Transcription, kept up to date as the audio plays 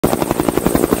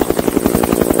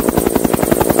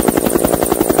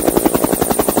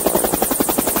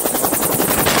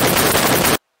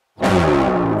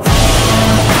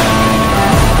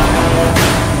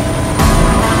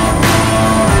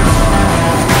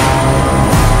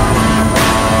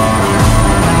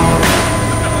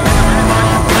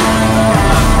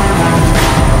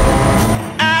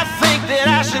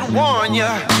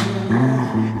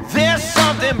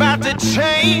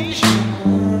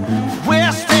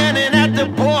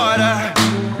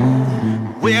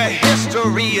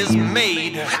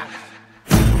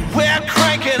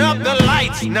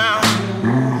lights now,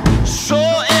 so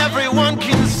everyone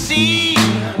can see.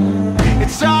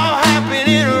 It's all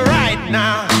happening right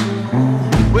now.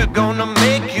 We're gonna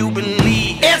make you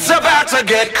believe. It's about to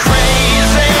get crazy.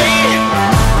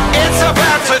 It's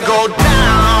about to go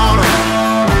down.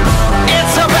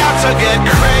 It's about to get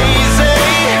crazy.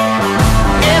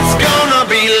 It's gonna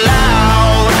be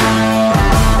loud.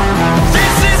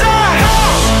 This is our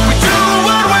house. We do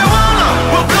what we wanna.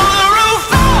 We'll blow the roof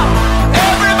up.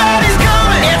 Everybody's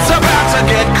coming. It's about to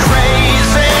get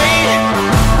crazy.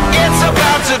 It's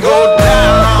about to go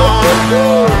down.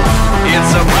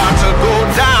 It's about to go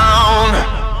down.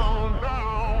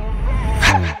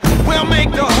 We'll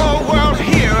make the whole world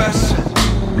hear us.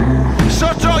 So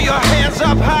throw your hands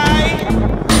up high.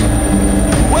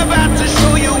 We're about to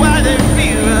show you why they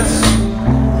fear us.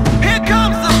 Here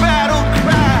comes the battle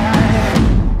cry.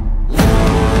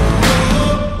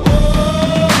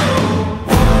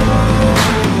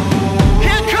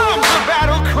 Here comes the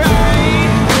battle cry.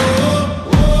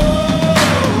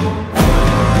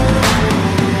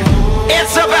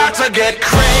 It's about to get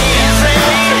crazy.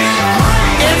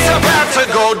 It's about to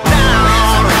go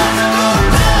down.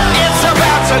 It's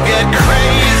about to get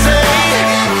crazy.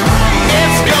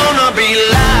 It's gonna be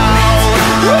loud.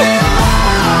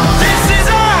 This is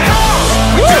our house.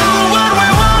 We do what we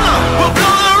wanna. We'll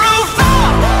blow the roof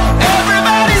up.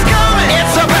 Everybody's coming.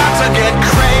 It's about to get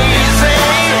crazy.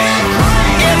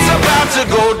 It's about to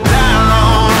go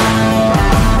down.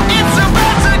 It's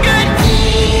about to get.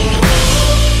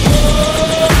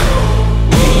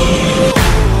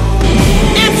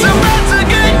 It's about to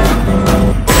get.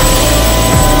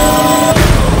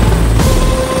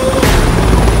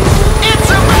 It's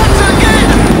about to get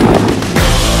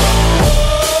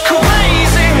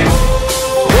crazy.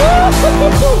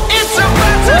 It's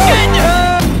about to get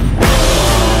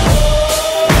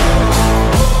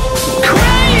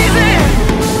crazy.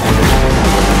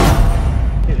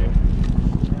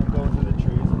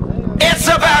 It's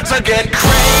about to get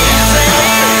crazy.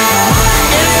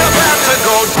 It's about to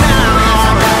go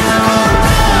down.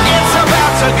 It's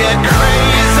about to get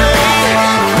crazy.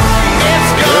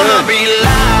 It's gonna be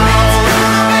loud.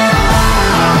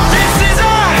 This is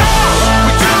our house.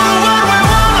 We do what we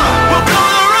wanna. We'll blow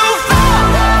the roof up.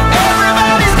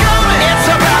 Everybody's coming. It's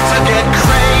about to get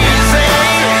crazy.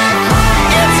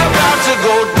 It's about to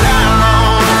go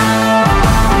down.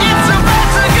 It's about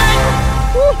to get.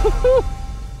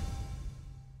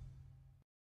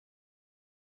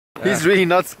 He's really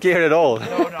not scared at all. No,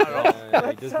 not at all.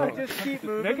 Just keep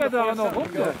moving.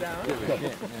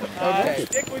 Okay.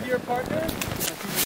 Stick with your partner.